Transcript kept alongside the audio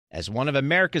As one of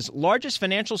America's largest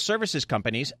financial services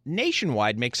companies,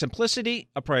 Nationwide makes simplicity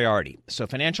a priority so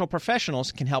financial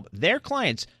professionals can help their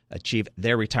clients achieve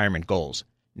their retirement goals.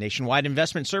 Nationwide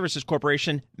Investment Services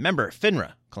Corporation, member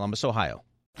FINRA, Columbus, Ohio.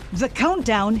 The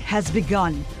countdown has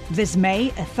begun. This May,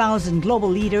 1,000 global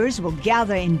leaders will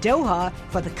gather in Doha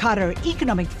for the Qatar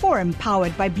Economic Forum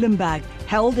powered by Bloomberg,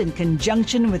 held in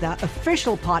conjunction with our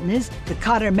official partners, the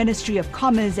Qatar Ministry of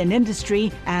Commerce and Industry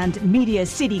and Media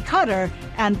City Qatar,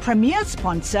 and premier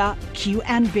sponsor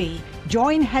Q&B.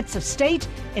 Join heads of state,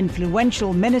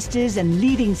 influential ministers, and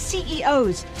leading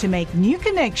CEOs to make new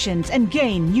connections and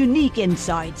gain unique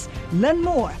insights. Learn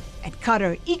more at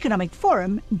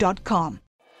QatarEconomicForum.com.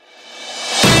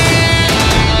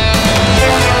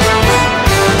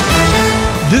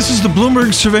 This is the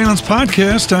Bloomberg Surveillance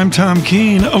Podcast. I'm Tom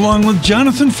Keene, along with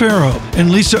Jonathan Farrow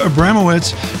and Lisa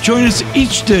Abramowitz. Join us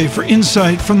each day for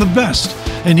insight from the best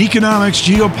in economics,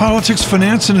 geopolitics,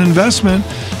 finance, and investment.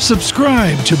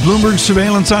 Subscribe to Bloomberg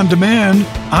Surveillance on Demand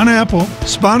on Apple,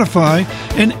 Spotify,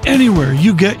 and anywhere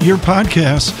you get your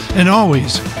podcasts, and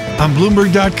always on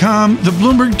Bloomberg.com, the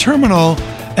Bloomberg Terminal,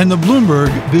 and the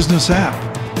Bloomberg Business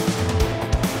app.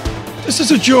 This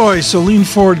is a joy, so lean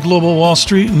forward, Global Wall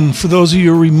Street. And for those of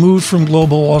you removed from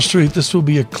Global Wall Street, this will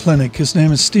be a clinic. His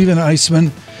name is Stephen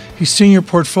Eisman. He's Senior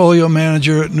Portfolio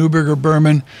Manager at Neuberger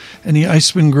Berman and the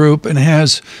Eisman Group, and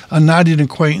has a nodding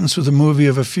acquaintance with a movie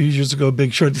of a few years ago,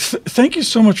 Big Short. Thank you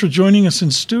so much for joining us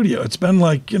in studio. It's been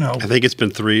I think it's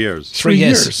been 3 years. 3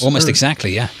 years. Almost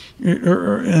exactly, yeah.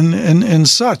 And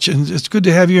such. And it's good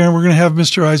to have you. And we're going to have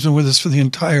Mr. Eisman with us for the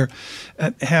entire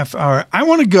half hour. I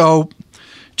want to go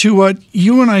to what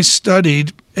you and I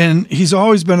studied, and he's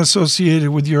always been associated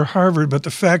with your Harvard, but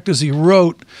the fact is he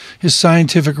wrote his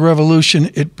scientific revolution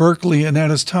at Berkeley, and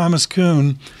that is Thomas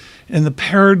Kuhn and the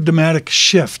paradigmatic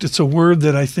shift. It's a word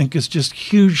that I think is just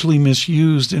hugely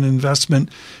misused in investment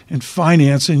and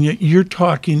finance, and yet you're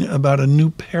talking about a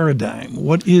new paradigm.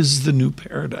 What is the new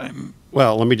paradigm?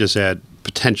 Well, let me just add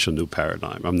potential new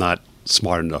paradigm. I'm not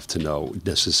smart enough to know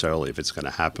necessarily if it's going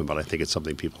to happen, but I think it's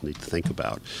something people need to think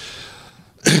about.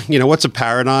 What's a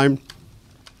paradigm?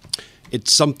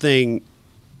 It's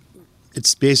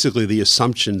basically the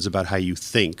assumptions about how you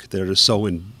think that are so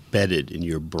embedded in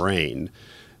your brain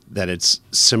that it's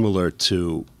similar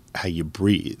to how you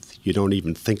breathe. You don't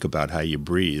even think about how you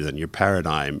breathe. And your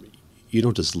paradigm, you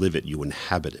don't just live it, you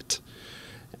inhabit it.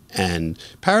 And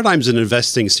paradigms in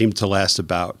investing seem to last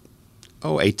about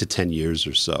 8 to 10 years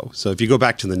or so. So if you go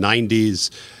back to the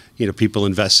 90s, people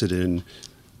invested in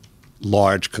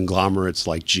large conglomerates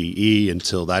like GE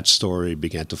until that story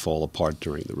began to fall apart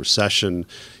during the recession.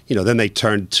 Then they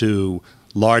turned to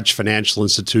large financial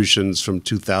institutions from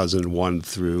 2001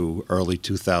 through early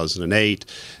 2008.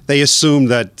 They assumed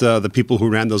that the people who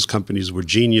ran those companies were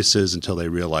geniuses until they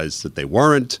realized that they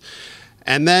weren't.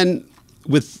 And then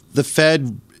with the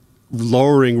Fed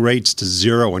lowering rates to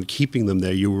zero and keeping them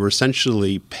there, you were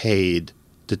essentially paid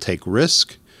to take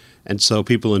risk. And so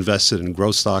people invested in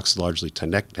growth stocks, largely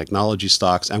technology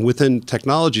stocks. And within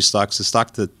technology stocks,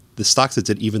 the stocks that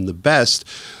did even the best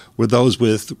were those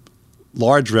with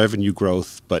large revenue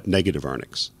growth but negative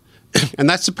earnings. And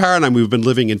that's the paradigm we've been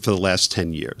living in for the last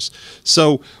 10 years.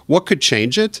 So what could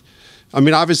change it? I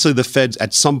mean, obviously the Fed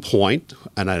at some point,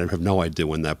 and I have no idea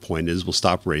when that point is, will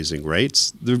stop raising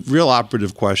rates. The real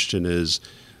operative question is,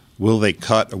 will they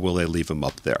cut or will they leave them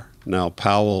up there? Now,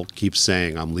 Powell keeps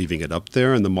saying, I'm leaving it up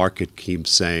there, and the market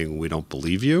keeps saying, we don't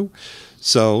believe you.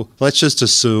 So let's just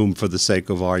assume, for the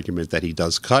sake of argument, that he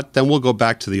does cut. Then we'll go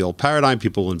back to the old paradigm.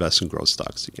 People will invest in growth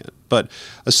stocks again. But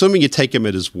assuming you take him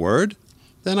at his word,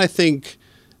 then I think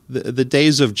the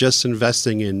days of just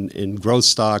investing in growth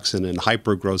stocks and in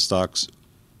hyper growth stocks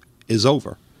is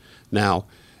over. Now,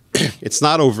 it's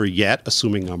not over yet,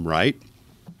 assuming I'm right.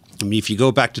 I mean, if you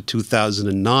go back to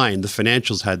 2009, the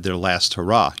financials had their last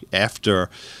hurrah after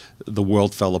the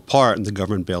world fell apart and the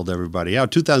government bailed everybody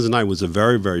out. 2009 was a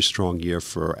very, very strong year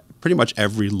for pretty much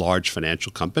every large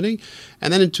financial company.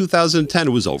 And then in 2010,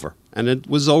 it was over. And it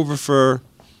was over for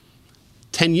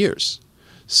 10 years.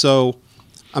 So,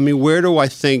 I mean, where do I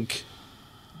think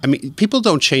 – I mean, people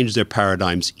don't change their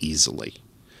paradigms easily.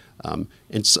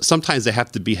 And sometimes they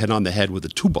have to be hit on the head with a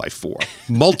 2x4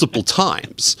 multiple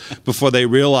times before they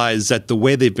realize that the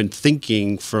way they've been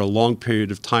thinking for a long period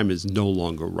of time is no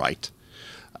longer right.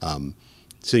 So,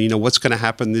 what's going to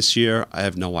happen this year? I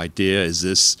have no idea. Is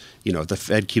this, if the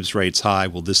Fed keeps rates high,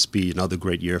 will this be another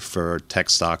great year for tech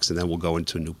stocks and then we'll go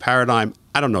into a new paradigm?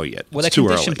 I don't know yet. Well, they're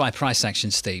conditioned by price action,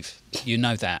 Steve. You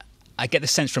know that. I get the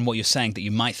sense from what you're saying that you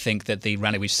might think that the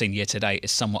rally we've seen year to date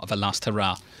is somewhat of a last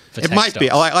hurrah for tech stocks. It might be.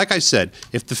 Like I said,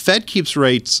 if the Fed keeps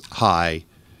rates high,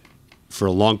 for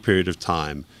a long period of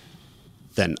time,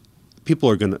 then people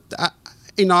are going to,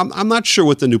 I'm not sure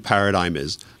what the new paradigm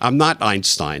is. I'm not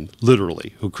Einstein,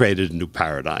 literally, who created a new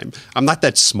paradigm. I'm not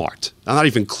that smart. I'm not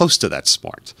even close to that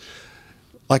smart.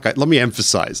 Let me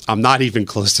emphasize, I'm not even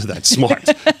close to that smart.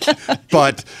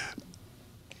 But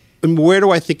where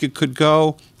do I think it could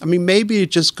go? I mean, maybe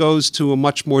it just goes to a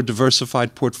much more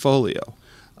diversified portfolio.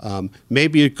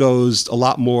 Maybe it goes a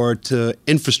lot more to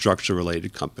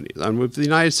infrastructure-related companies. I mean, if the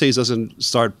United States doesn't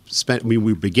start spending, I mean,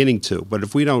 we're beginning to, but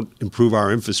if we don't improve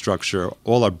our infrastructure,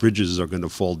 all our bridges are going to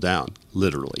fall down,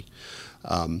 literally.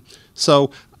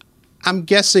 So I'm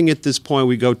guessing at this point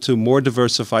we go to more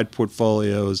diversified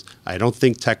portfolios. I don't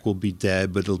think tech will be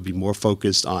dead, but it'll be more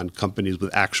focused on companies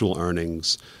with actual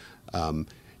earnings.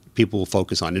 People will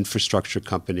focus on infrastructure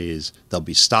companies. There'll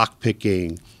be stock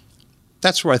picking.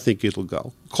 That's where I think it'll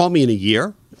go. Call me in a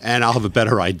year, and I'll have a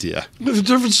better idea. It's a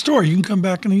different story. You can come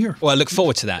back in a year. Well, I look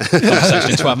forward to that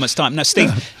conversation in 12 months' time. No,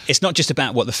 Steve, it's not just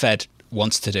about what the Fed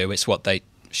wants to do. It's what they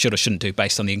should or shouldn't do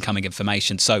based on the incoming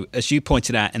information. So as you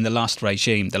pointed out, in the last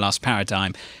regime, the last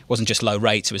paradigm, it wasn't just low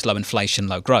rates, it was low inflation,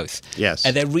 low growth. Yes.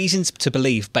 Are there reasons to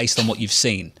believe, based on what you've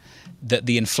seen, that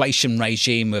the inflation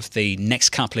regime of the next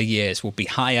couple of years will be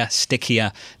higher,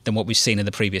 stickier than what we've seen in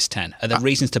the previous 10? Are there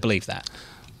reasons to believe that?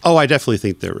 Oh, I definitely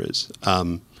think there is. I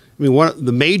mean,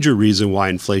 the major reason why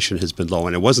inflation has been low,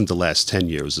 and it wasn't the last 10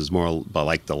 years, it's more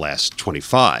like the last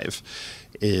 25,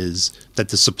 is that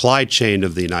the supply chain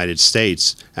of the United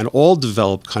States and all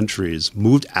developed countries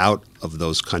moved out of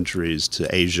those countries to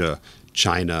Asia,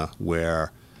 China,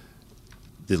 where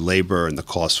the labor and the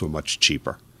costs were much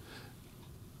cheaper.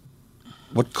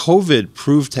 What COVID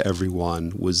proved to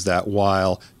everyone was that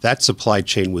while that supply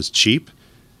chain was cheap,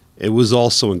 it was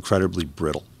also incredibly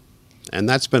brittle. And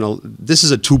this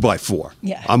is a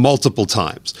 2x4 multiple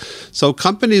times. So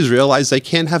companies realize they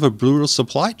can't have a brutal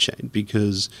supply chain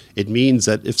because it means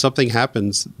that if something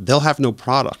happens, they'll have no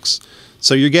products.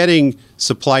 So you're getting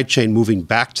supply chain moving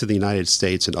back to the United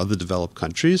States and other developed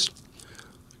countries.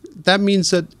 That means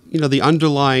that, the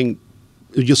underlying,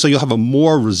 so you'll have a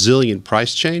more resilient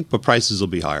price chain, but prices will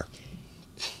be higher.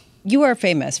 You are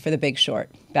famous for The Big Short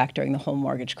back during the home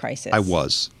mortgage crisis. I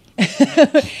was.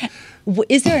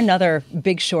 Is there another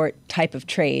Big Short type of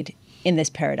trade in this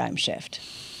paradigm shift?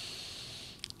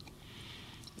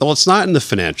 Well, it's not in the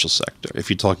financial sector if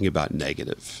you're talking about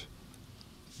negative.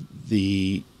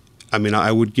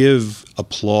 I would give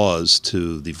applause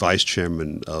to the vice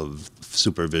chairman of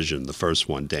supervision, the first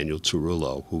one, Daniel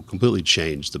Tarullo, who completely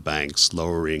changed the banks,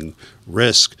 lowering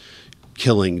risk,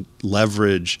 killing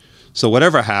leverage. So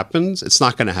whatever happens, it's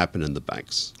not going to happen in the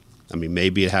banks. I mean,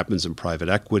 maybe it happens in private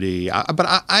equity,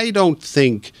 but I don't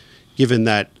think, given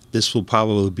that this will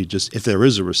probably be just, if there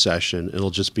is a recession, it'll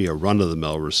just be a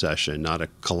run-of-the-mill recession, not a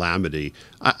calamity.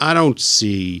 I don't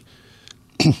see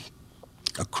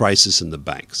a crisis in the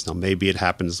banks. Now, maybe it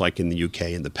happens like in the UK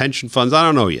in the pension funds. I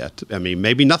don't know yet. I mean,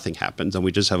 maybe nothing happens and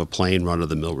we just have a plain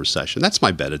run-of-the-mill recession. That's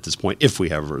my bet at this point, if we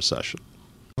have a recession.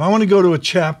 I want to go to a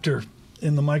chapter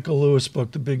in the Michael Lewis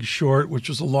book, The Big Short, which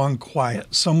was a long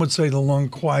quiet. Some would say the long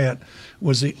quiet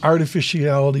was the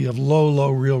artificiality of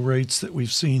low real rates that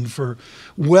we've seen for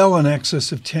well in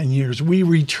excess of 10 years. We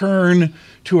return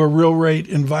to a real rate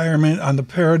environment. On the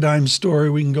paradigm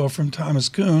story, we can go from Thomas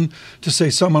Kuhn to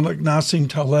say someone like Nassim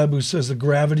Taleb, who says the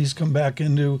gravity's come back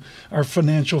into our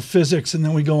financial physics. And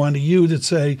then we go on to you that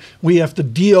say we have to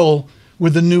deal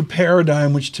with a new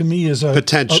paradigm, which to me is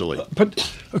potentially.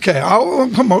 Okay,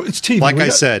 come on, it's TV. Like I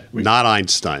said, not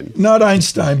Einstein. Not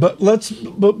Einstein, but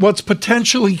what's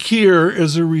potentially here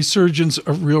is a resurgence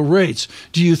of real rates.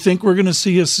 Do you think we're going to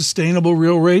see a sustainable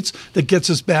real rates that gets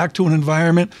us back to an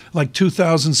environment like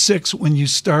 2006 when you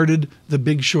started The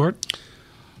Big Short?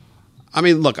 I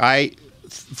mean, look,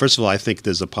 first of all, I think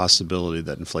there's a possibility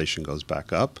that inflation goes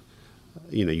back up.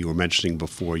 You were mentioning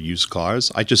before used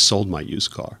cars. I just sold my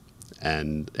used car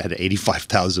and had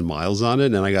 85,000 miles on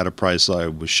it, and I got a price I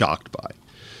was shocked by.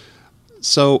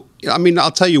 So, I mean,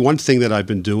 I'll tell you one thing that I've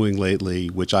been doing lately,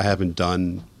 which I haven't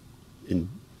done in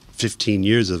 15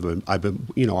 years.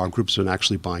 Our group's been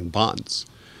actually buying bonds,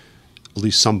 at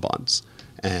least some bonds.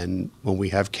 And when we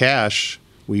have cash,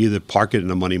 we either park it in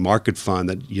a money market fund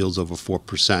that yields over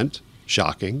 4%,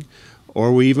 shocking,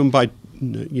 or we even buy,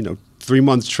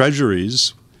 3-month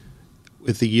treasuries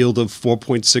with a yield of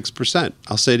 4.6%.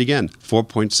 I'll say it again,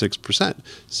 4.6%.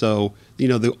 So,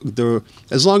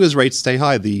 as long as rates stay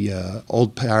high, the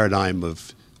old paradigm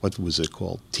of, what was it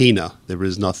called? TINA, there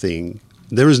is no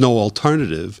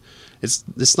alternative.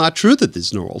 It's not true that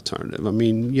there's no alternative. I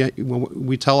mean, when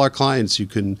we tell our clients you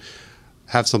can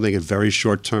have something at very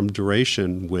short-term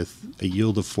duration with a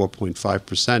yield of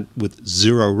 4.5% with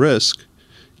zero risk,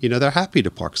 they're happy to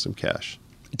park some cash.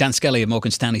 Dan Skelly of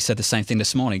Morgan Stanley said the same thing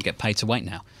this morning. You get paid to wait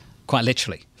now. Quite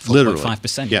literally.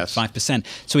 4.5%. Yes. 5%.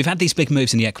 So we've had these big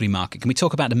moves in the equity market. Can we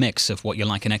talk about the mix of what you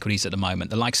like in equities at the moment?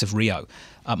 The likes of Rio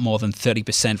up more than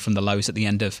 30% from the lows at the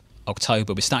end of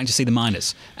October. We're starting to see the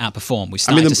miners outperform. We're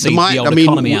starting to see the old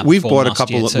economy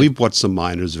outperform. We've bought some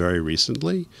miners very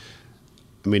recently.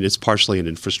 It's partially an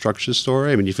infrastructure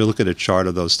story. If you look at a chart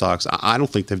of those stocks, I don't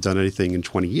think they've done anything in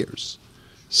 20 years.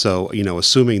 So,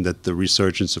 assuming that the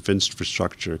resurgence of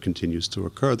infrastructure continues to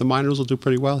occur, the miners will do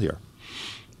pretty well here.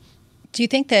 Do you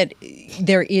think that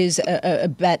there is a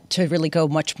bet to really go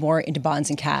much more into bonds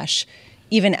and cash,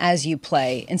 even as you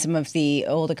play in some of the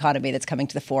old economy that's coming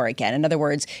to the fore again? In other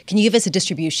words, can you give us a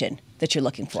distribution that you're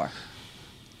looking for?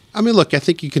 Look, I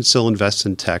think you can still invest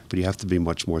in tech, but you have to be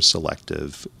much more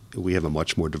selective. We have a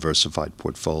much more diversified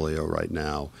portfolio right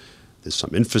now. There's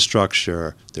some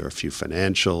infrastructure, there are a few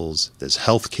financials, there's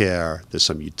healthcare, there's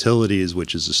some utilities,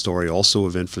 which is a story also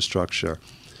of infrastructure.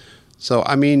 So,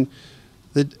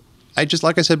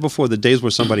 like I said before, the days where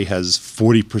somebody has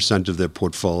 40% of their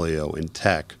portfolio in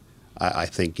tech, I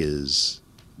think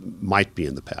might be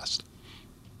in the past.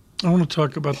 I want to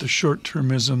talk about the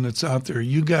short-termism that's out there.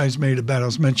 You guys made a bet. I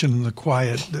was mentioning the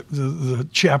quiet, the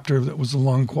chapter that was the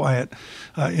long quiet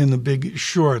in The Big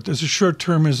Short. There's a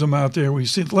short-termism out there. We've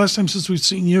seen the last time since we've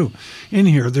seen you in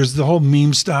here. There's the whole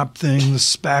meme stop thing, the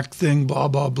SPAC thing, blah,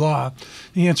 blah, blah.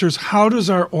 The answer is, how does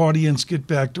our audience get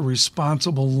back to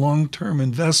responsible long-term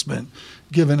investment,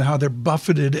 given how they're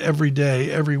buffeted every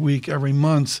day, every week, every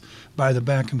month by the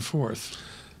back and forth?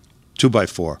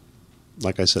 2x4.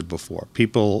 Like I said before,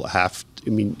 people have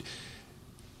to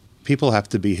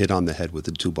be hit on the head with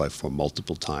a 2x4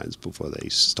 multiple times before they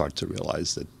start to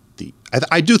realize that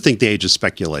I do think the age of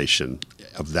speculation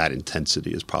of that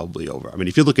intensity is probably over.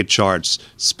 If you look at charts,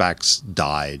 SPACs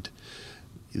died.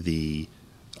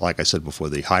 Like I said before,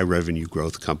 the high revenue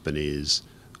growth companies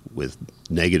with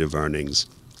negative earnings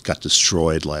got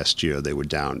destroyed last year. They were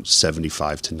down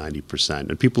 75 to 90%.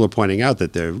 And people are pointing out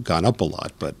that they've gone up a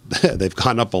lot, but they've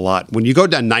gone up a lot. When you go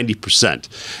down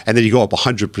 90% and then you go up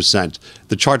 100%,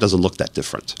 the chart doesn't look that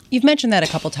different. You've mentioned that a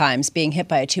couple times, being hit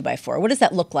by a 2x4. What does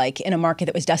that look like in a market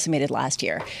that was decimated last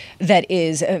year, that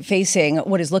is facing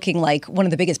what is looking like one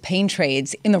of the biggest pain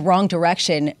trades in the wrong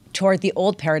direction toward the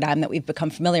old paradigm that we've become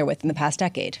familiar with in the past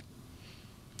decade?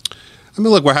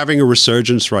 Look, we're having a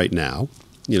resurgence right now.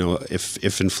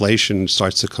 If inflation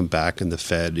starts to come back and the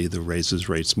Fed either raises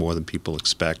rates more than people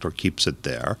expect or keeps it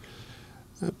there,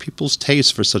 people's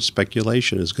taste for such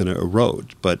speculation is going to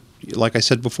erode. But like I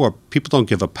said before, people don't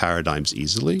give up paradigms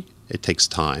easily. It takes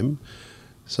time.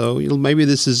 So maybe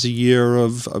this is a year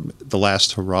of the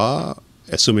last hurrah,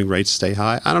 assuming rates stay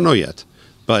high. I don't know yet,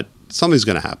 but something's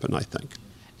going to happen, I think.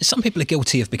 Some people are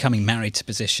guilty of becoming married to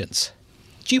positions.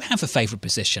 Do you have a favourite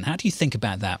position? How do you think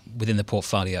about that within the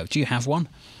portfolio? Do you have one?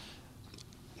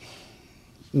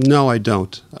 No, I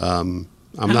don't. I'm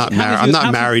not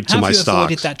married to my stocks. How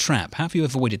have you avoided that trap? How have you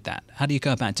avoided that? How do you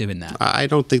go about doing that? I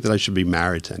don't think that I should be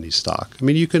married to any stock.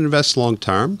 You can invest long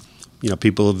term.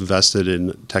 People have invested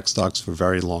in tech stocks for a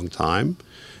very long time.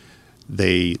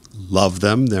 They love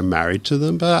them. They're married to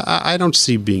them. But I don't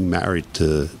see being married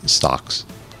to stocks.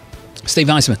 Steve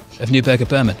Eisman of Neuberger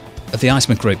Berman of the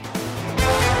Eisman Group.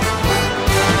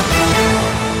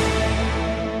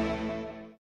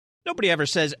 Nobody ever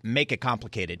says make it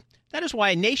complicated. That is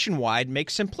why Nationwide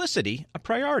makes simplicity a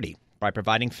priority by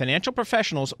providing financial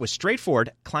professionals with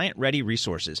straightforward, client-ready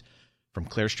resources. From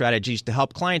clear strategies to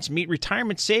help clients meet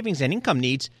retirement savings and income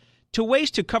needs, to ways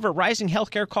to cover rising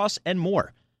healthcare costs and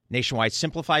more. Nationwide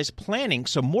simplifies planning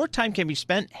so more time can be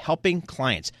spent helping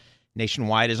clients.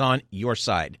 Nationwide is on your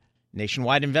side.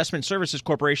 Nationwide Investment Services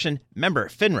Corporation, member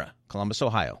FINRA, Columbus,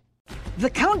 Ohio. The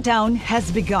countdown has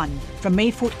begun. From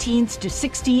May 14th to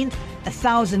 16th,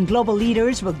 1,000 global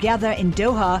leaders will gather in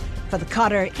Doha for the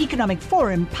Qatar Economic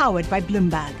Forum powered by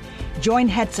Bloomberg. Join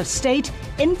heads of state,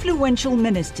 influential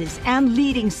ministers, and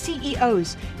leading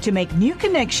CEOs to make new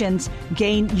connections,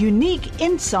 gain unique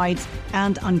insights,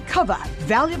 and uncover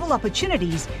valuable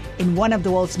opportunities in one of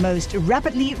the world's most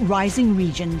rapidly rising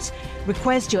regions.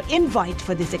 Request your invite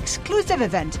for this exclusive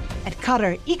event at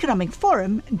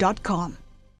QatarEconomicForum.com.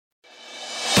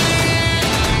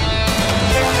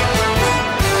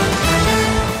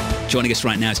 Joining us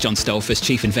right now is John Stolfus,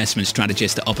 Chief Investment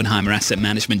Strategist at Oppenheimer Asset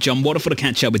Management. John, wonderful to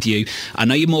catch up with you. I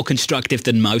know you're more constructive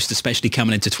than most, especially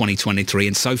coming into 2023,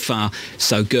 and so far,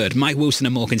 so good. Mike Wilson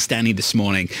of Morgan Stanley this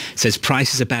morning says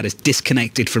price is about as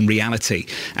disconnected from reality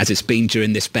as it's been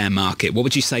during this bear market. What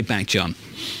would you say back, John?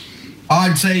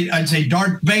 I'd say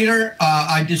Darth Vader.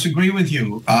 I disagree with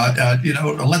you.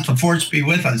 Let the force be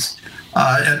with us.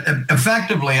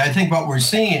 Effectively, I think what we're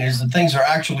seeing is that things are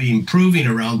actually improving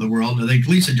around the world. I think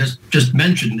Lisa just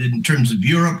mentioned in terms of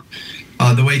Europe,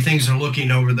 the way things are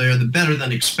looking over there, the better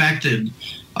than expected.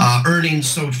 Earnings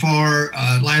so far,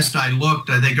 last I looked,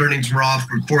 I think earnings were off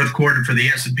for fourth quarter for the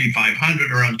S&P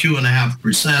 500 around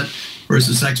 2.5%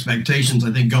 versus expectations,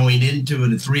 I think, going into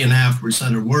it at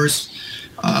 3.5% or worse.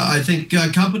 I think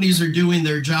companies are doing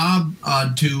their job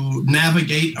to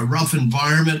navigate a rough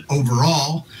environment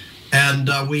overall. And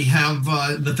we have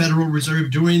the Federal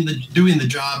Reserve doing the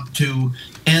job to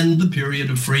end the period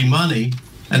of free money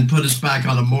and put us back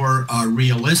on a more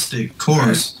realistic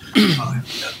course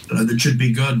that should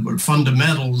be good, where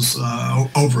fundamentals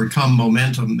overcome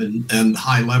momentum and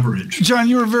high leverage. John,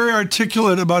 you were very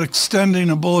articulate about extending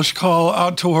a bullish call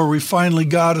out to where we finally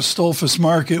got a Stolfus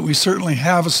market. We certainly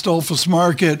have a Stolfus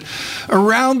market.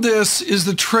 Around this is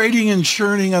the trading and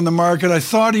churning on the market. I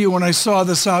thought of you when I saw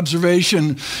this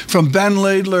observation from Ben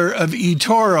Laidler of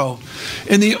eToro.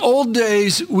 In the old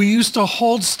days, we used to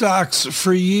hold stocks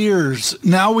for years.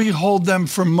 Now we hold them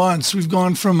for months. We've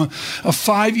gone from a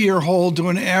 5-year hold to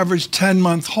an average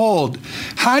 10-month hold.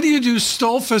 How do you do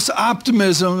Stolfus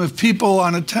optimism if people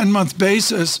on a 10-month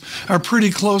basis are pretty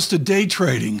close to day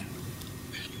trading?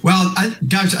 Well, I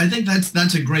think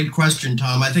that's a great question,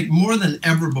 Tom. I think more than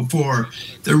ever before,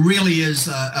 there really is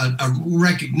a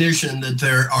recognition that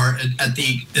there are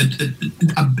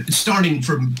starting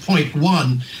from point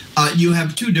one, you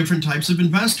have two different types of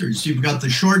investors. You've got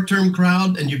the short-term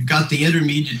crowd and you've got the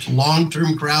intermediate to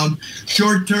long-term crowd.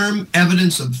 Short-term,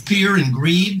 evidence of fear and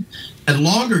greed. And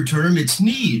longer term, it's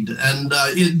need and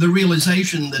the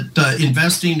realization that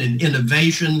investing in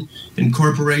innovation in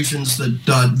corporations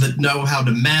that know how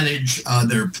to manage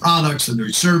their products and their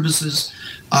services,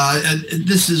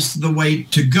 this is the way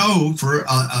to go for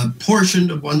a portion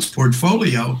of one's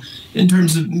portfolio in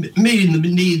terms of meeting the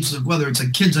needs of whether it's a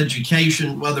kid's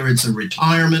education, whether it's a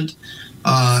retirement,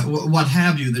 what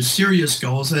have you, the serious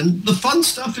goals. And the fun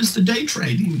stuff is the day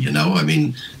trading, I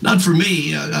mean, not for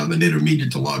me. I'm an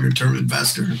intermediate to longer term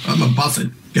investor. I'm a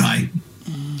Buffett guy.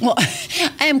 Well,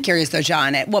 I am curious, though,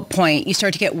 John, at what point you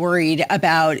start to get worried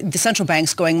about the central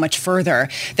banks going much further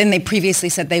than they previously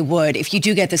said they would if you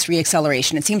do get this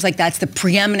reacceleration? It seems like that's the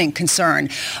preeminent concern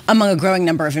among a growing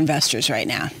number of investors right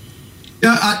now.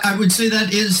 Yeah, I would say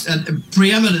that is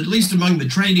preeminent, at least among the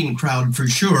trading crowd for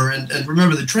sure. And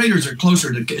remember, the traders are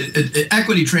closer to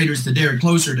equity traders today are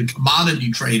closer to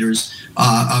commodity traders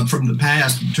from the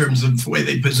past in terms of the way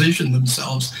they position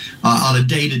themselves on a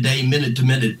day-to-day,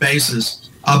 minute-to-minute basis.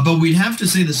 But we'd have to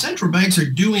say the central banks are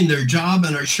doing their job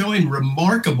and are showing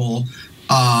remarkable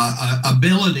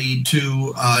ability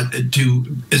to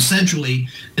essentially,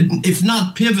 if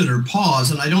not pivot or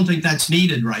pause, and I don't think that's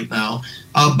needed right now,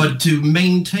 but to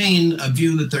maintain a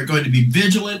view that they're going to be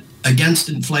vigilant against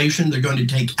inflation. They're going to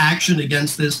take action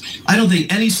against this. I don't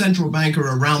think any central banker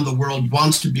around the world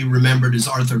wants to be remembered as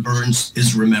Arthur Burns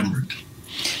is remembered.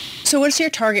 So what's your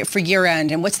target for year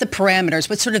end, and what's the parameters?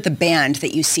 What's sort of the band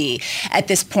that you see at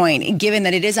this point, given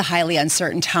that it is a highly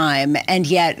uncertain time, and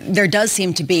yet there does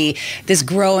seem to be this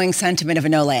growing sentiment of a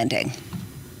no landing?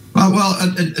 Well,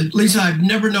 Lisa, I've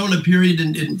never known a period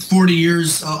in 40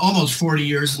 years, almost 40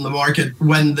 years in the market,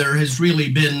 when there has really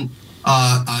been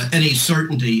any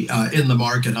certainty in the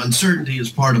market. Uncertainty is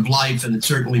part of life, and it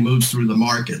certainly moves through the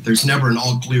market. There's never an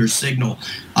all-clear signal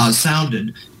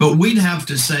sounded. But we'd have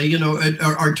to say,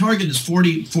 our target is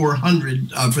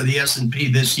 4,400 for the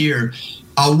S&P this year,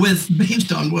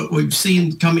 based on what we've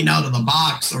seen coming out of the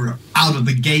box or out of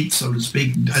the gate, so to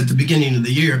speak, at the beginning of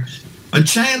the year. A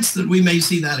chance that we may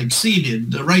see that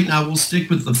exceeded. Right now, we'll stick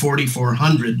with the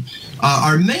 4,400.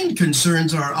 Our main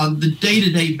concerns are on the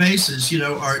day-to-day basis,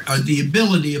 are the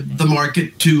ability of the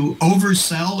market to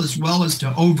oversell as well as to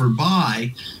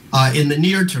overbuy in the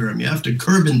near term. You have to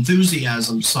curb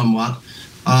enthusiasm somewhat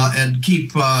and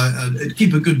keep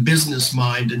a good business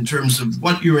mind in terms of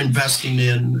what you're investing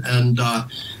in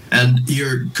and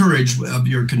your courage of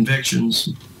your convictions.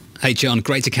 Hey, John,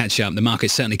 great to catch up. The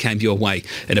market certainly came your way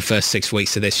in the first 6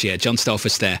 weeks of this year. John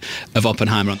Stolfus there of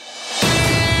Oppenheimer.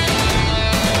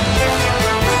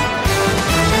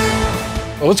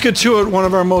 Well, let's get to it. One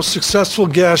of our most successful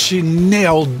guests, she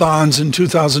nailed bonds in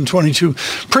 2022.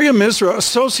 Priya Misra,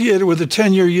 associated with the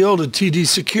 10-year yield at TD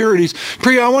Securities.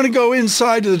 Priya, I want to go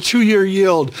inside to the 2-year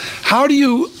yield. How do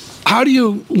you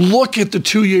look at the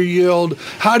 2-year yield?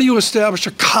 How do you establish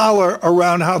a collar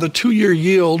around how the 2-year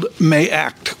yield may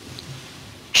act?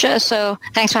 Sure. So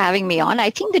thanks for having me on. I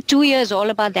think the 2 years is all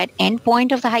about that end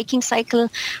point of the hiking cycle.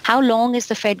 How long is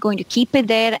the Fed going to keep it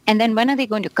there? And then when are they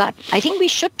going to cut? I think we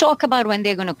should talk about when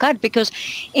they're going to cut, because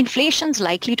inflation's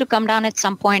likely to come down at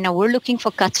some point. Now, we're looking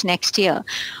for cuts next year.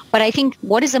 But I think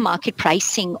what is the market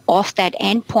pricing of that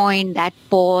end point, that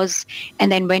pause,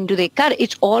 and then when do they cut?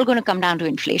 It's all going to come down to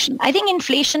inflation. I think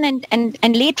inflation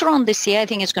and later on this year, I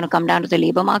think it's going to come down to the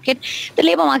labor market. The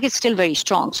labor market's still very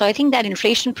strong. So I think that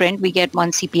inflation print, we get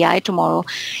one CPI tomorrow.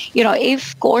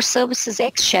 If core services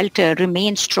ex shelter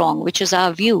remains strong, which is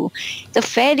our view, the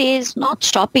Fed is not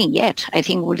stopping yet. I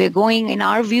think they're going, in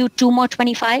our view, 2 more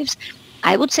 25s.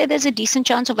 I would say there's a decent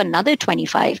chance of another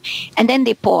 25, and then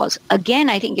they pause. Again,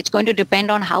 I think it's going to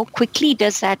depend on how quickly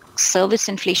does that service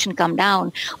inflation come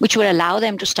down, which will allow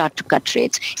them to start to cut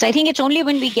rates. So I think it's only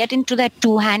when we get into that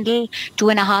 2.5%,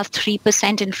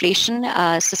 3% inflation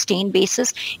sustained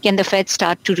basis can the Fed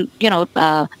start to,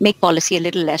 make policy a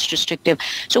little less restrictive.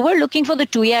 So we're looking for the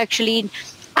 2-year actually.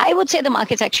 I would say the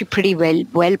market's actually pretty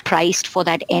well priced for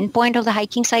that end point of the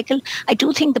hiking cycle. I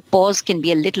do think the pause can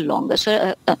be a little longer.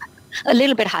 So a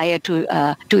little bit higher to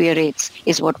 2-year rates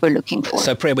is what we're looking for.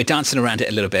 So, Priya, we're dancing around it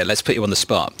a little bit. Let's put you on the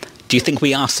spot. Do you think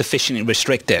we are sufficiently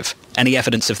restrictive? Any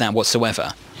evidence of that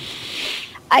whatsoever?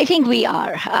 I think we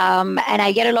are. And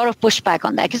I get a lot of pushback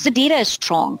on that because the data is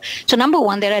strong. So number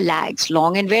one, there are lags,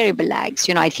 long and variable lags.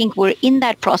 I think we're in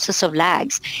that process of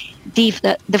lags.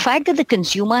 The fact that the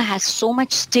consumer has so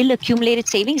much still accumulated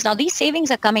savings, now these savings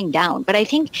are coming down, but I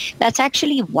think that's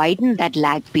actually widened that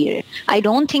lag period. I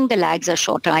don't think the lags are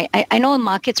shorter. I know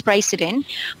markets price it in,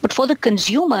 but for the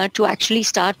consumer to actually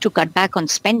start to cut back on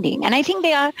spending, and I think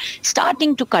they are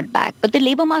starting to cut back, but the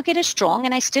labor market is strong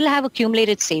and I still have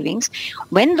accumulated savings.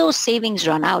 When those savings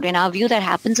run out, in our view, that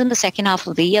happens in the second half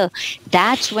of the year,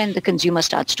 that's when the consumer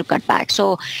starts to cut back.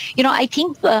 So, I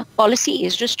think policy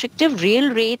is restrictive.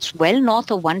 Real rates well north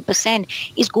of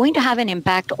 1% is going to have an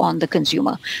impact on the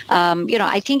consumer.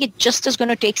 I think it just is going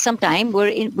to take some time.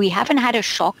 We haven't had a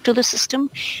shock to the system.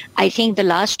 I think the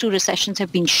last 2 recessions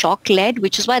have been shock-led,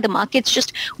 which is why the market's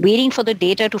just waiting for the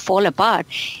data to fall apart.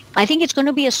 I think it's going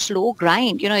to be a slow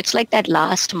grind. It's like that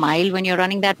last mile when you're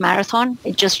running that marathon.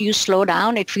 You slow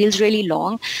down. It feels really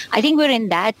long. I think we're in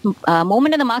that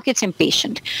moment, and the market's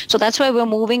impatient. So that's why we're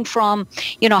moving from,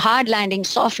 hard landing,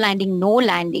 soft landing, no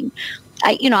landing.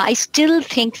 I still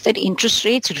think that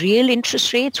real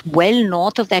interest rates, well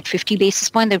north of that 50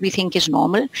 basis point that we think is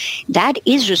normal, that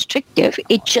is restrictive.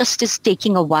 It just is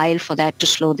taking a while for that to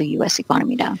slow the U.S.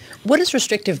 economy down. What does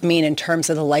restrictive mean in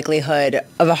terms of the likelihood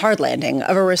of a hard landing,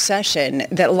 of a recession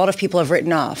that a lot of people have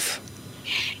written off?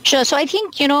 Sure. So I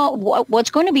think, what's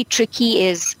going to be tricky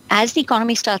is as the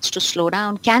economy starts to slow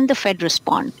down, can the Fed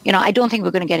respond? I don't think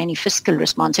we're going to get any fiscal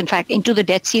response. In fact, into the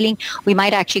debt ceiling, we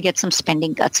might actually get some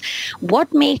spending cuts.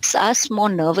 What makes us more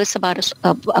nervous about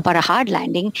a hard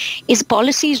landing is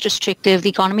policy is restrictive, the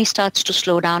economy starts to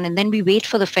slow down, and then we wait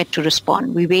for the Fed to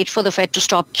respond. We wait for the Fed to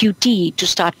stop QT, to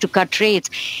start to cut rates.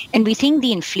 And we think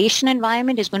the inflation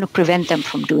environment is going to prevent them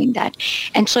from doing that.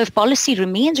 And so if policy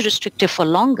remains restrictive for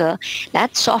longer,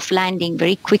 that soft landing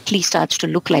very quickly starts to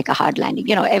look like a hard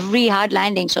landing. Every hard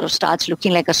landing sort of starts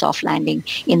looking like a soft landing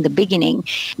in the beginning.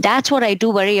 That's what I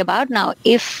do worry about. Now,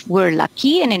 if we're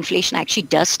lucky and inflation actually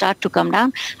does start to come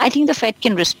down, I think the Fed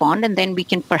can respond and then we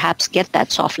can perhaps get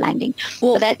that soft landing.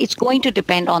 Well, but that it's going to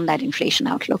depend on that inflation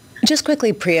outlook. Just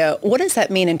quickly, Priya, what does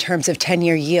that mean in terms of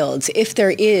 10-year yields? If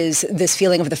there is this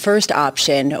feeling of the first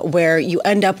option where you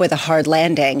end up with a hard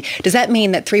landing, does that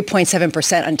mean that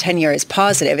 3.7% on 10-year is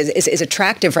positive, is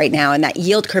attractive right now, and that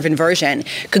yield curve inversion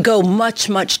could go much,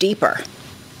 much deeper?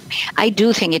 I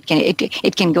do think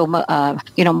it can go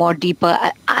more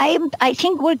deeper. I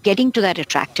think we're getting to that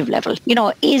attractive level.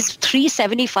 Is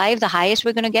 3.75 the highest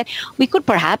we're going to get? We could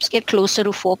perhaps get closer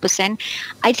to 4%.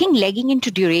 I think legging into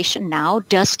duration now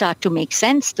does start to make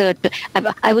sense.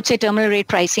 I would say terminal rate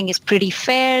pricing is pretty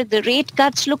fair. The rate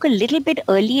cuts look a little bit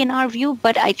early in our view,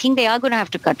 but I think they are going to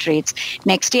have to cut rates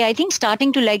next year. I think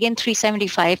starting to leg in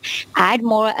 3.75, add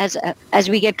more as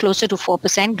we get closer to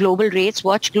 4%. Global rates,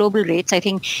 watch global rates. I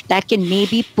think that can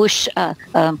maybe push,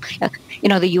 the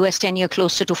U.S. 10-year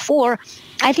closer to 4.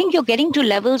 I think you're getting to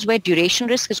levels where duration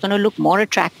risk is going to look more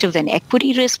attractive than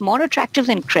equity risk, more attractive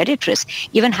than credit risk,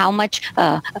 given how much,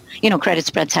 credit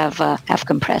spreads have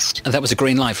compressed. And that was a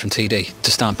green light from TD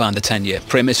to start buying the 10-year.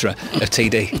 Priya Misra of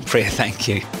TD. Priya, thank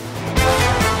you.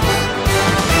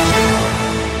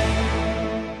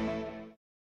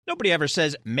 Nobody ever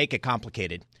says make it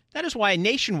complicated. That is why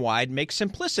Nationwide makes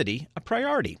simplicity a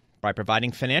priority by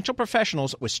providing financial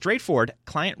professionals with straightforward,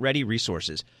 client-ready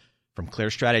resources. From clear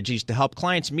strategies to help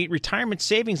clients meet retirement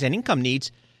savings and income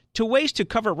needs, to ways to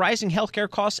cover rising healthcare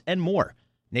costs and more.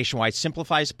 Nationwide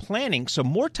simplifies planning so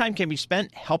more time can be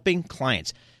spent helping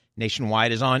clients.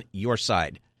 Nationwide is on your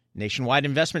side. Nationwide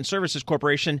Investment Services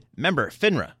Corporation, member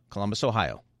FINRA, Columbus,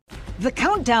 Ohio. The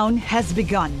countdown has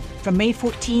begun. From May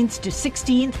 14th to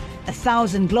 16th,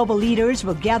 1,000 global leaders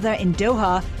will gather in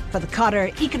Doha for the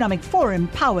Qatar Economic Forum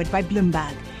powered by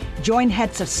Bloomberg. Join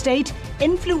heads of state,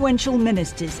 influential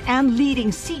ministers, and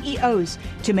leading CEOs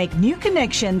to make new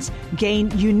connections, gain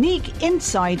unique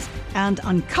insights, and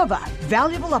uncover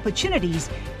valuable opportunities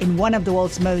in one of the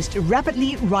world's most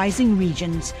rapidly rising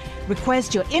regions.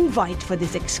 Request your invite for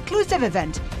this exclusive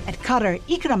event at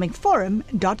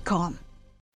QatarEconomicForum.com.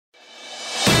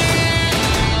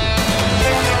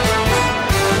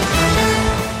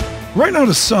 Right now,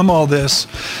 to sum all this,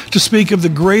 to speak of the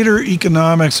greater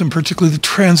economics and particularly the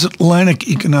transatlantic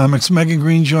economics, Megan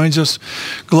Green joins us,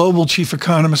 Global Chief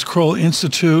Economist, Kroll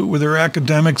Institute, with her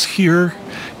academics here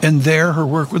and there, her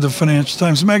work with the Financial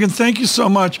Times. Megan, thank you so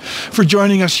much for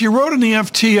joining us. You wrote in the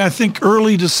FT, I think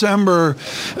early December,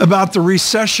 about the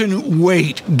recession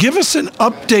wait. Give us an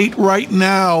update right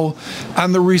now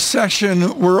on the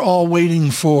recession we're all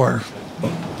waiting for.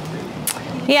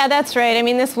 Yeah, that's right. I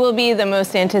mean, this will be the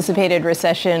most anticipated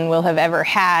recession we'll have ever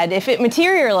had if it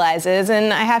materializes.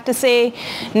 And I have to say,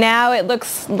 now it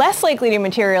looks less likely to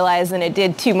materialize than it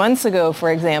did 2 months ago,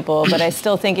 for example. But I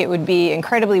still think it would be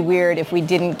incredibly weird if we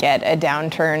didn't get a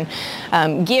downturn,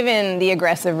 given the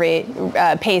aggressive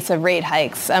pace of rate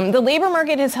hikes. The labor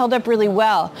market has held up really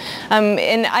well.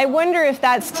 And I wonder if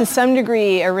that's to some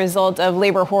degree a result of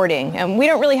labor hoarding. We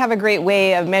don't really have a great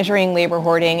way of measuring labor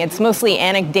hoarding. It's mostly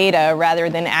anecdata rather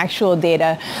than actual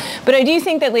data. But I do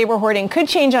think that labor hoarding could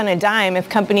change on a dime if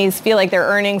companies feel like their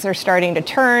earnings are starting to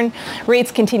turn,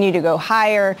 rates continue to go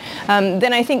higher.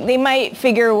 Then I think they might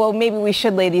figure, well, maybe we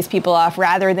should lay these people off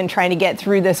rather than trying to get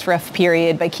through this rough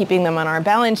period by keeping them on our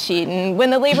balance sheet. And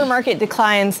when the labor market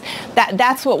declines,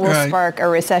 that's what will spark a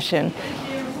recession.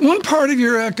 One part of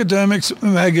your academics,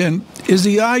 Megan, is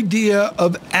the idea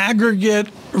of aggregate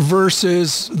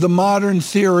versus the modern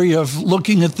theory of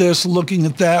looking at this, looking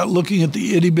at that, looking at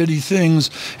the itty-bitty things,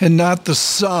 and not the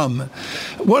sum.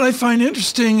 What I find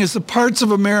interesting is the parts of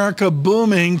America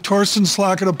booming. Torsten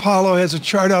Slok at Apollo has a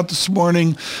chart out this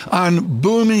morning on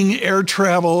booming air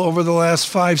travel over the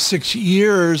last 5-6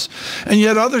 years, and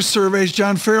yet other surveys,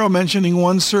 John Farrow mentioning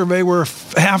one survey where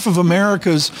half of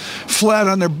America's flat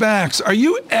on their backs. Are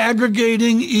you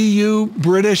aggregating EU,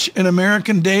 British, and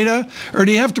American data, or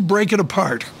do you have to break it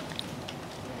apart?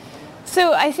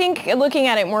 So I think looking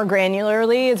at it more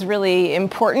granularly is really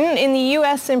important. In the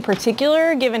U.S. in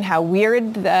particular, given how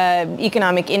weird the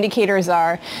economic indicators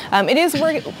are, it is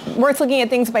worth looking at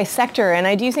things by sector. And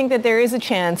I do think that there is a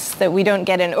chance that we don't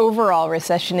get an overall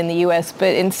recession in the U.S.,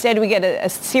 but instead we get a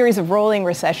series of rolling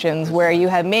recessions where you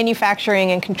have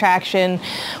manufacturing and contraction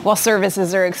while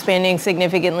services are expanding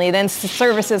significantly. Then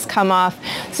services come off.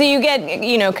 So you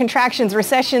get, contractions,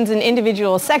 recessions in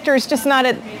individual sectors, just not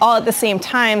all at the same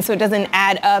time. So it doesn't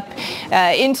add up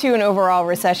into an overall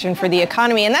recession for the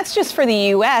economy. And that's just for the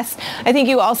U.S. I think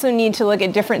you also need to look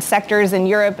at different sectors in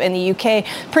Europe and the U.K.,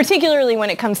 particularly when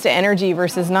it comes to energy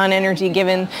versus non-energy,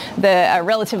 given the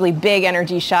relatively big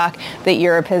energy shock that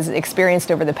Europe has experienced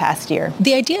over the past year.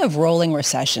 The idea of rolling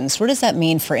recessions, what does that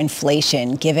mean for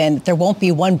inflation, given there won't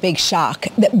be one big shock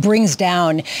that brings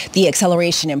down the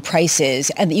acceleration in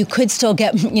prices and that you could still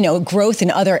get, growth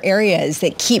in other areas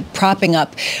that keep propping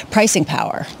up pricing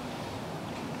power?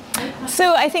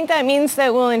 So I think that means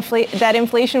that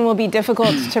inflation will be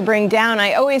difficult to bring down.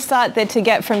 I always thought that to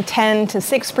get from 10 to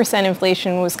 6%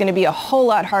 inflation was going to be a whole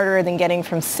lot harder than getting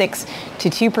from 6 to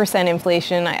 2%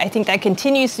 inflation. I think that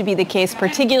continues to be the case,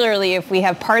 particularly if we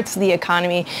have parts of the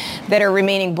economy that are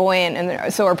remaining buoyant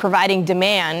and so are providing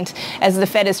demand as the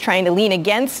Fed is trying to lean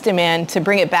against demand to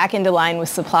bring it back into line with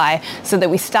supply so that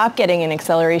we stop getting an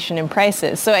acceleration in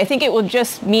prices. So I think it will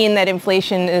just mean that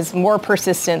inflation is more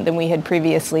persistent than we had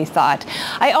previously thought.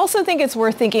 I also think it's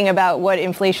worth thinking about what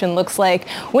inflation looks like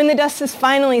when the dust is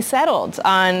finally settled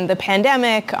on the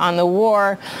pandemic, on the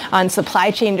war, on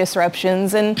supply chain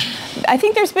disruptions. And I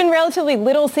think there's been relatively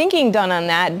little thinking done on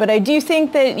that. But I do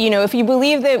think that, if you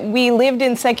believe that we lived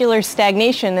in secular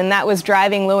stagnation and that was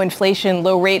driving low inflation,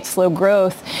 low rates, low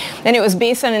growth, and it was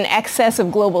based on an excess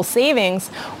of global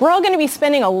savings, we're all going to be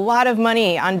spending a lot of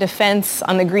money on defense,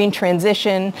 on the green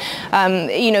transition.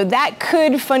 That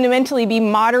could fundamentally be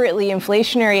moderately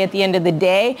inflationary at the end of the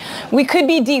day. We could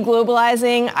be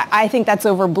deglobalizing. I think that's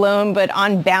overblown, but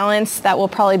on balance, that will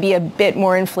probably be a bit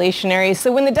more inflationary.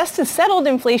 So when the dust has settled,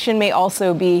 inflation may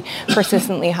also be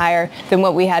persistently higher than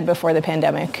what we had before the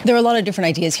pandemic. There are a lot of different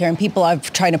ideas here, and people are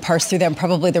trying to parse through them.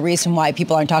 Probably the reason why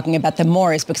people aren't talking about them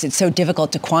more is because it's so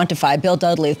difficult to quantify. Bill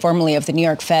Dudley, formerly of the New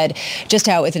York Fed, just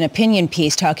out with an opinion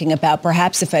piece talking about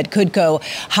perhaps the Fed could go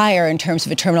higher in terms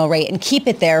of a terminal rate and keep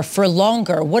it there for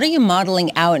longer. What are you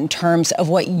modeling out in terms of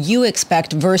what you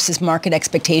expect versus market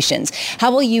expectations?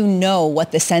 How will you know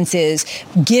what the sense is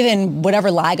given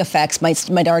whatever lag effects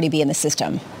might already be in the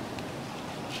system?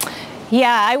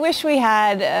 Yeah, I wish we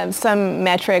had some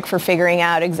metric for figuring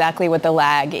out exactly what the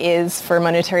lag is for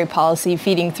monetary policy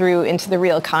feeding through into the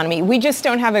real economy. We just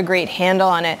don't have a great handle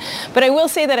on it. But I will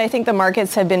say that I think the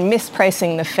markets have been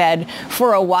mispricing the Fed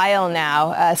for a while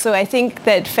now. So I think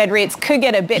that Fed rates could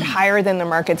get a bit higher than the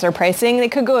markets are pricing. They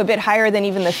could go a bit higher than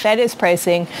even the Fed is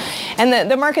pricing.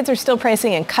 And the markets are still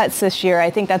pricing in cuts this year. I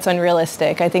think that's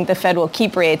unrealistic. I think the Fed will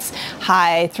keep rates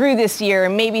high through this year,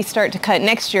 maybe start to cut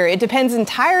next year. It depends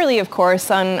entirely, of course,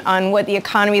 on what the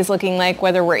economy is looking like,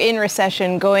 whether we're in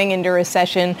recession, going into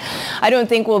recession. I don't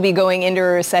think we'll be going into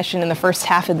a recession in the first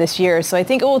half of this year. So I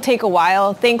think it will take a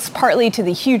while, thanks partly to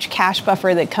the huge cash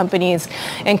buffer that companies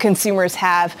and consumers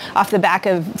have off the back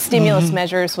of stimulus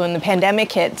measures when the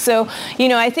pandemic hit. So,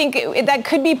 I think that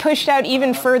could be pushed out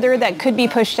even further. That could be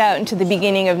pushed out into the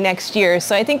beginning of next year.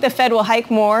 So I think the Fed will hike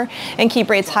more and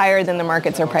keep rates higher than the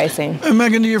markets are pricing. And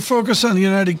Megan, to your focus on the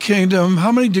United Kingdom,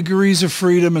 how many degrees of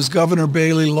freedom has Governor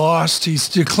Bailey lost? He's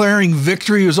declaring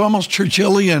victory. It was almost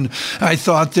Churchillian, I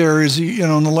thought, there is,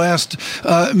 in the last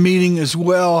meeting as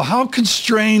well. How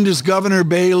constrained is Governor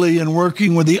Bailey in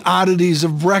working with the oddities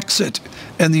of Brexit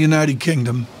and the United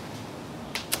Kingdom?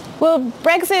 Well,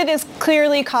 Brexit is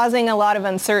clearly causing a lot of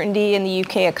uncertainty in the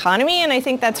UK economy, and I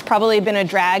think that's probably been a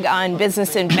drag on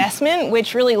business investment,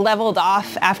 which really leveled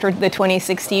off after the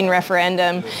 2016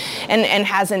 referendum and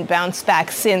hasn't bounced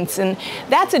back since. And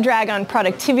that's a drag on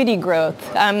productivity growth.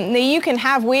 You can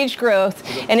have wage growth,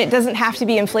 and it doesn't have to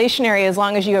be inflationary as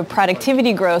long as you have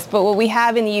productivity growth. But what we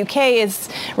have in the UK is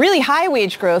really high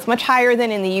wage growth, much higher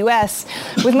than in the US,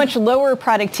 with much lower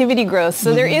productivity growth.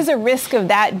 So there is a risk of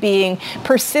that being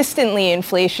persistent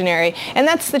inflationary. And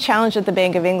that's the challenge that the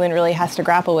Bank of England really has to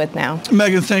grapple with now.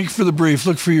 Megan, thank you for the brief.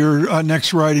 Look for your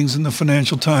next writings in the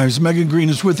Financial Times. Megan Green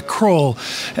is with Kroll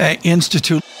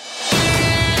Institute.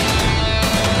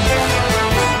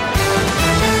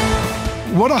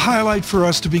 What a highlight for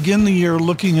us to begin the year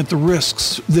looking at the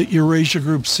risks that Eurasia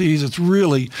Group sees. It's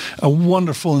really a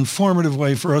wonderful, informative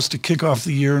way for us to kick off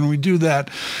the year. And we do that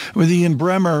with Ian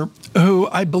Bremmer, who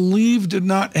I believe did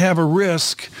not have a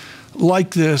risk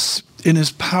like this in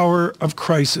his Power of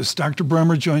Crisis. Dr.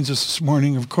 Bremmer joins us this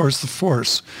morning, of course, the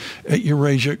force at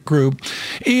Eurasia Group.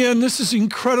 Ian, this is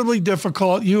incredibly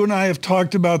difficult. You and I have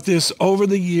talked about this over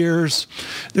the years.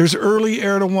 There's early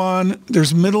Erdogan,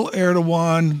 there's middle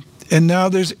Erdogan, and now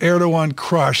there's Erdogan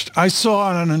crushed. I saw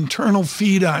on an internal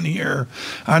feed on here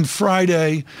on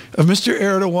Friday of Mr.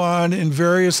 Erdogan and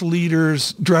various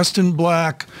leaders dressed in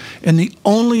black, and the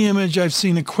only image I've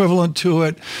seen equivalent to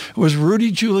it was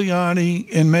Rudy Giuliani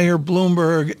and Mayor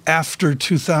Bloomberg after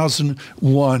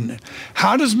 2001.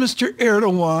 How does Mr.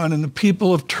 Erdogan and the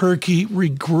people of Turkey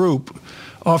regroup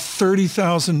off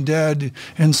 30,000 dead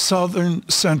in southern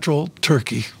central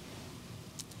Turkey?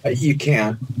 You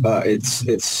can't.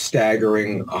 It's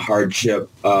staggering hardship,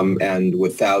 and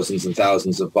with thousands and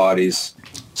thousands of bodies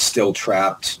still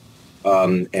trapped.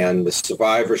 And the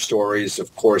survivor stories,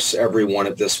 of course, everyone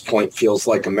at this point feels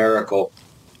like a miracle.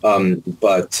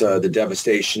 But the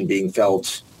devastation being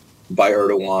felt by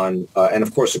Erdogan, and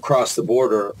of course across the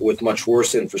border with much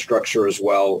worse infrastructure as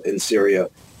well in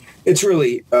Syria. It's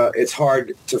really, it's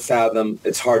hard to fathom.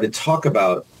 It's hard to talk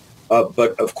about.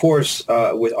 But of course,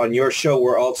 on your show,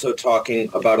 we're also talking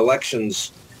about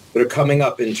elections that are coming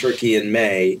up in Turkey in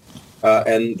May.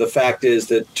 And the fact is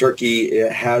that Turkey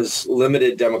has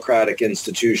limited democratic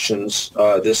institutions.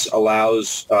 This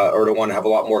allows Erdogan to have a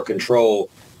lot more control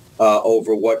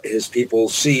over what his people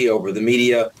see over the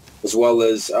media, as well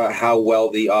as how well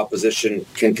the opposition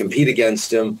can compete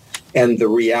against him. And the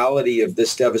reality of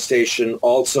this devastation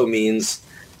also means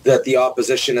that the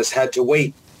opposition has had to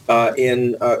wait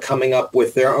in coming up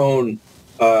with their own,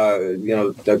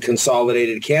 the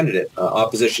consolidated candidate,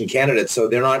 opposition candidate. So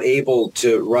they're not able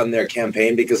to run their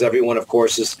campaign because everyone, of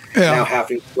course, is now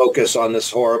having to focus on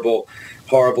this horrible,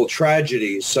 horrible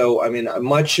tragedy. So, I mean,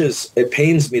 much as it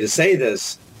pains me to say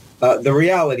this, the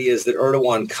reality is that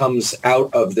Erdogan comes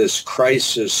out of this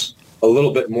crisis a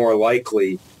little bit more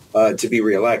likely to be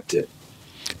reelected.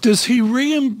 Does he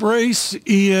re-embrace,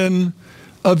 Ian,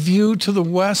 a view to the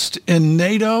West and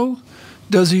NATO?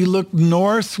 Does he look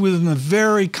north within the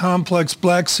very complex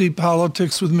Black Sea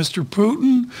politics with Mr.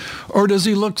 Putin? Or does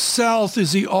he look south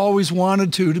as he always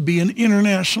wanted to be an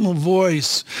international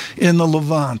voice in the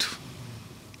Levant?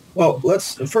 Well,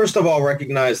 let's first of all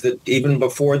recognize that even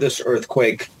before this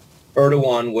earthquake,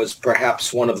 Erdogan was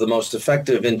perhaps one of the most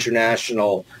effective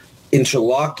international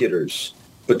interlocutors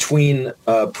between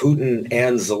Putin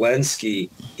and Zelensky.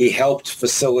 He helped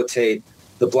facilitate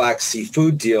the Black Sea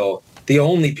food deal, the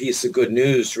only piece of good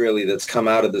news really that's come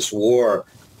out of this war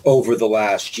over the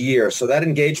last year. So that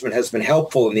engagement has been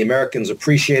helpful, and the Americans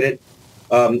appreciate it.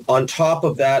 On top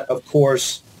of that, of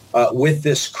course, with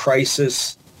this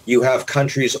crisis, you have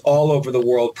countries all over the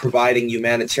world providing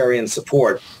humanitarian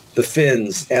support, the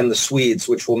Finns and the Swedes,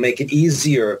 which will make it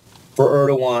easier for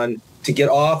Erdogan to get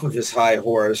off of his high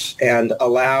horse and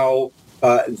allow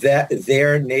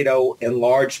their NATO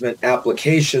enlargement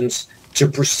applications to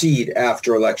proceed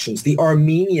after elections. The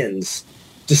Armenians,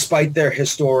 despite their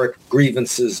historic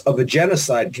grievances of a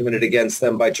genocide committed against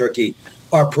them by Turkey,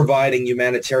 are providing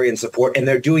humanitarian support, and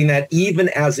they're doing that even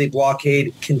as a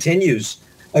blockade continues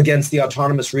against the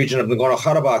autonomous region of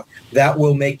Nagorno-Karabakh. That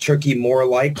will make Turkey more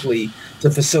likely to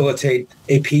facilitate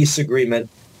a peace agreement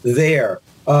there.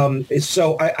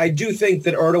 So I do think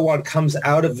that Erdogan comes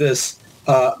out of this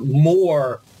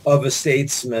more of a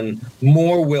statesman,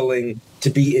 more willing to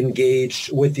be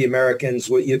engaged with the Americans,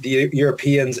 with the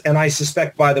Europeans. And I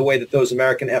suspect, by the way, that those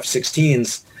American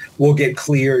F-16s will get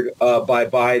cleared by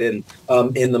Biden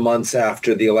in the months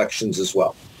after the elections as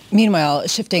well. Meanwhile,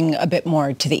 shifting a bit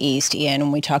more to the east, Ian,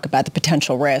 when we talk about the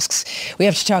potential risks, we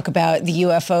have to talk about the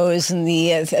UFOs and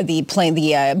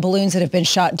the balloons that have been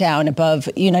shot down above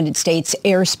United States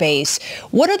airspace.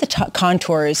 What are the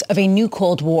contours of a new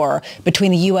Cold War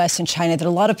between the U.S. and China that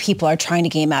a lot of people are trying to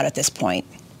game out at this point?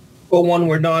 Well, one,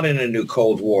 we're not in a new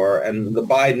Cold War, and the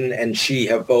Biden and Xi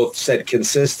have both said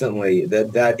consistently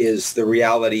that that is the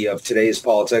reality of today's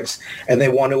politics, and they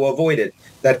want to avoid it.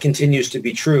 That continues to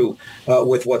be true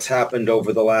with what's happened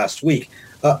over the last week.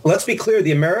 Let's be clear,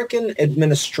 the American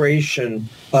administration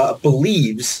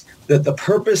believes that the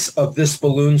purpose of this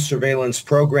balloon surveillance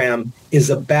program is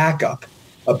a backup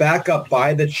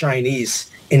by the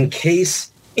Chinese in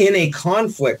case in a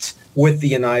conflict with the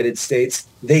United States,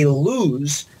 they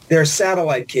lose their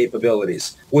satellite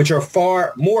capabilities, which are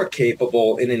far more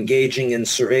capable in engaging in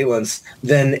surveillance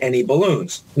than any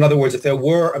balloons. In other words, if there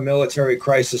were a military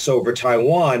crisis over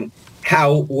Taiwan,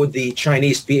 how would the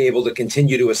Chinese be able to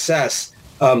continue to assess,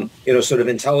 sort of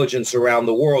intelligence around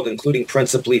the world, including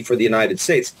principally for the United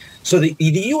States? So the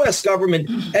U.S.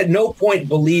 government at no point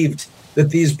believed that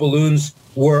these balloons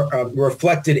were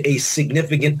reflected a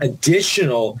significant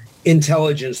additional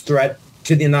intelligence threat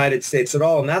to the United States at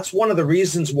all. And that's one of the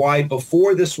reasons why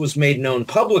before this was made known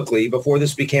publicly, before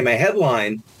this became a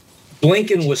headline,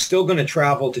 Blinken was still going to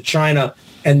travel to China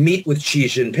and meet with Xi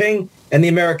Jinping. And the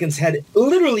Americans had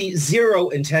literally zero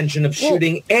intention of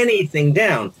shooting anything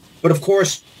down. But of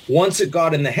course, once it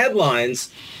got in the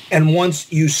headlines and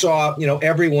once you saw,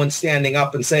 everyone standing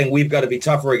up and saying, we've got to be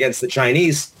tougher against the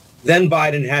Chinese, then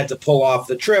Biden had to pull off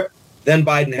the trip. Then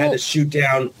Biden had to shoot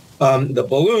down the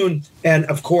balloon. And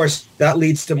of course, that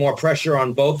leads to more pressure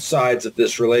on both sides of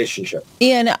this relationship.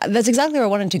 Ian, that's exactly where I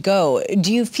wanted to go.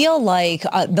 Do you feel like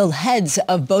the heads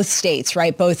of both states,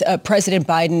 right, both President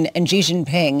Biden and Xi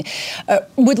Jinping,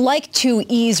 would like to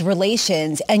ease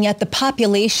relations, and yet the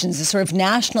populations, the sort of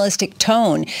nationalistic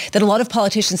tone that a lot of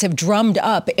politicians have drummed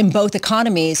up in both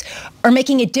economies, are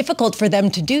making it difficult for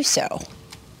them to do so?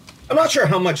 I'm not sure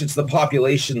how much it's the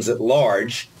populations at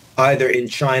large, either in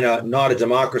China, not a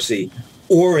democracy,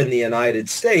 or in the United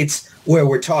States, where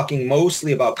we're talking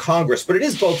mostly about Congress. But it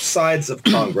is both sides of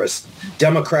Congress,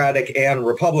 Democratic and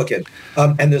Republican.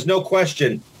 And there's no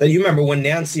question that you remember when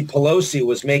Nancy Pelosi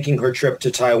was making her trip to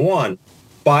Taiwan,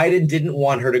 Biden didn't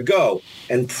want her to go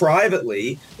and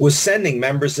privately was sending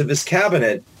members of his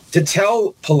cabinet to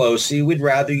tell Pelosi, we'd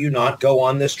rather you not go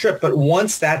on this trip. But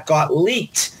once that got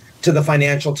leaked to the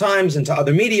Financial Times and to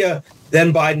other media,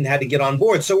 then Biden had to get on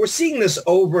board. So we're seeing this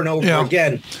over and over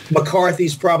again.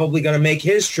 McCarthy's probably going to make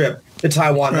his trip to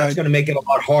Taiwan. That's going to make it a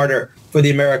lot harder for the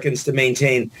Americans to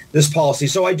maintain this policy.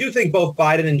 So I do think both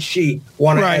Biden and Xi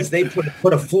want to, as they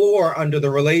put a floor under the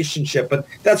relationship, but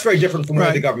that's very different from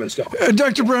where the government's going.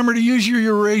 Dr. Bremer, to use your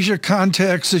Eurasia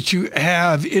context that you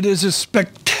have, it is a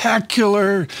spectacular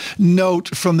spectacular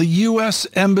note from the U.S.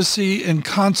 Embassy and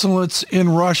consulates in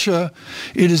Russia.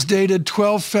 It is dated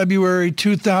 12 February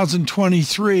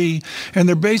 2023, and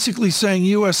they're basically saying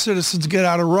U.S. citizens get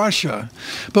out of Russia.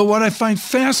 But what I find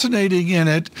fascinating in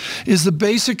it is the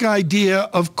basic idea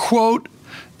of, quote,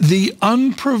 the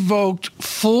unprovoked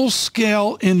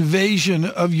full-scale invasion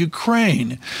of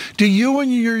Ukraine. Do you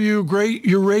and your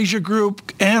Eurasia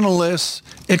Group analysts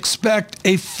expect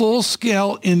a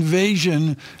full-scale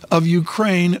invasion of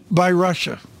Ukraine by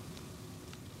Russia?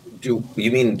 Do you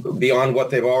mean beyond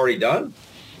what they've already done?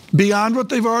 Beyond what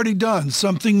they've already done,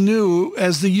 something new,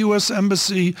 as the U.S.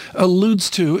 Embassy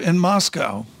alludes to in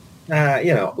Moscow.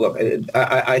 Look,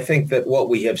 I think that what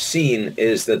we have seen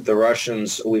is that the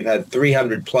Russians, we've had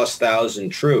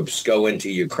 300,000+ troops go into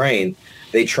Ukraine.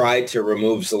 They tried to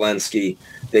remove Zelensky.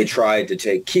 They tried to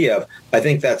take Kiev. I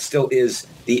think that still is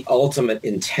the ultimate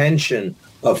intention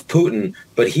of Putin,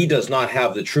 but he does not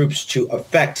have the troops to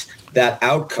affect that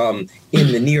outcome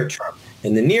in the near term.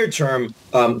 In the near term,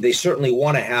 they certainly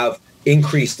want to have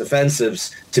increased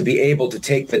offensives to be able to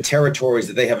take the territories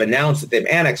that they have announced that they've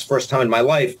annexed. First time in my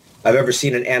life I've ever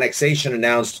seen an annexation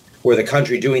announced where the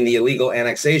country doing the illegal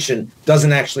annexation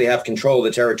doesn't actually have control of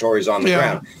the territories on the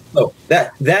ground. So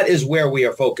that is where we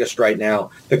are focused right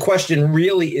now. The question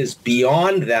really is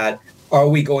beyond that. Are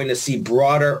we going to see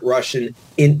broader Russian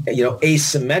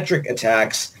asymmetric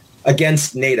attacks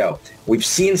against NATO? We've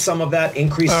seen some of that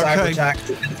increased cyber attacks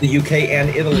against the UK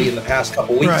and Italy in the past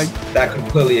couple of weeks. Right. That could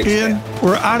clearly expand. Ian,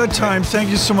 we're out of time.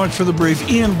 Thank you so much for the brief.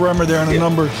 Ian Bremmer there on a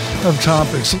number of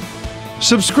topics.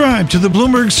 Subscribe to the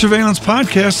Bloomberg Surveillance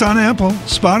Podcast on Apple,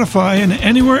 Spotify, and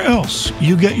anywhere else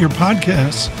you get your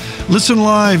podcasts. Listen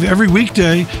live every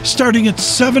weekday starting at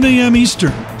 7 a.m.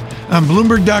 Eastern on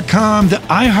Bloomberg.com, the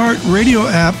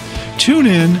iHeartRadio app,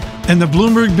 TuneIn, and the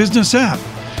Bloomberg Business app.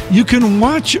 You can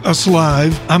watch us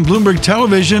live on Bloomberg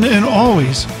Television and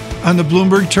always on the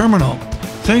Bloomberg Terminal.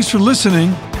 Thanks for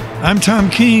listening. I'm Tom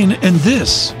Keene, and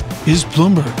this is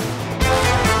Bloomberg.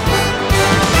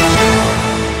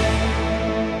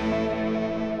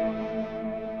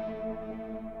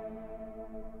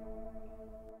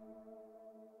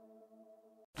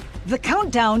 The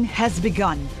countdown has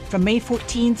begun. From May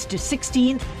 14th to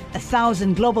 16th,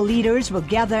 1,000 global leaders will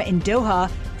gather in Doha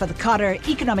for the Qatar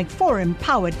Economic Forum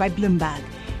powered by Bloomberg.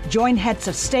 Join heads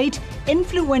of state,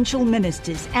 influential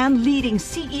ministers, and leading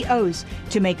CEOs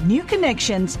to make new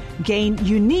connections, gain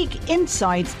unique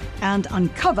insights, and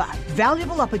uncover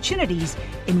valuable opportunities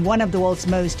in one of the world's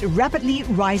most rapidly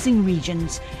rising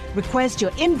regions. Request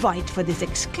your invite for this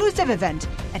exclusive event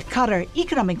at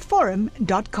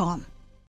QatarEconomicForum.com.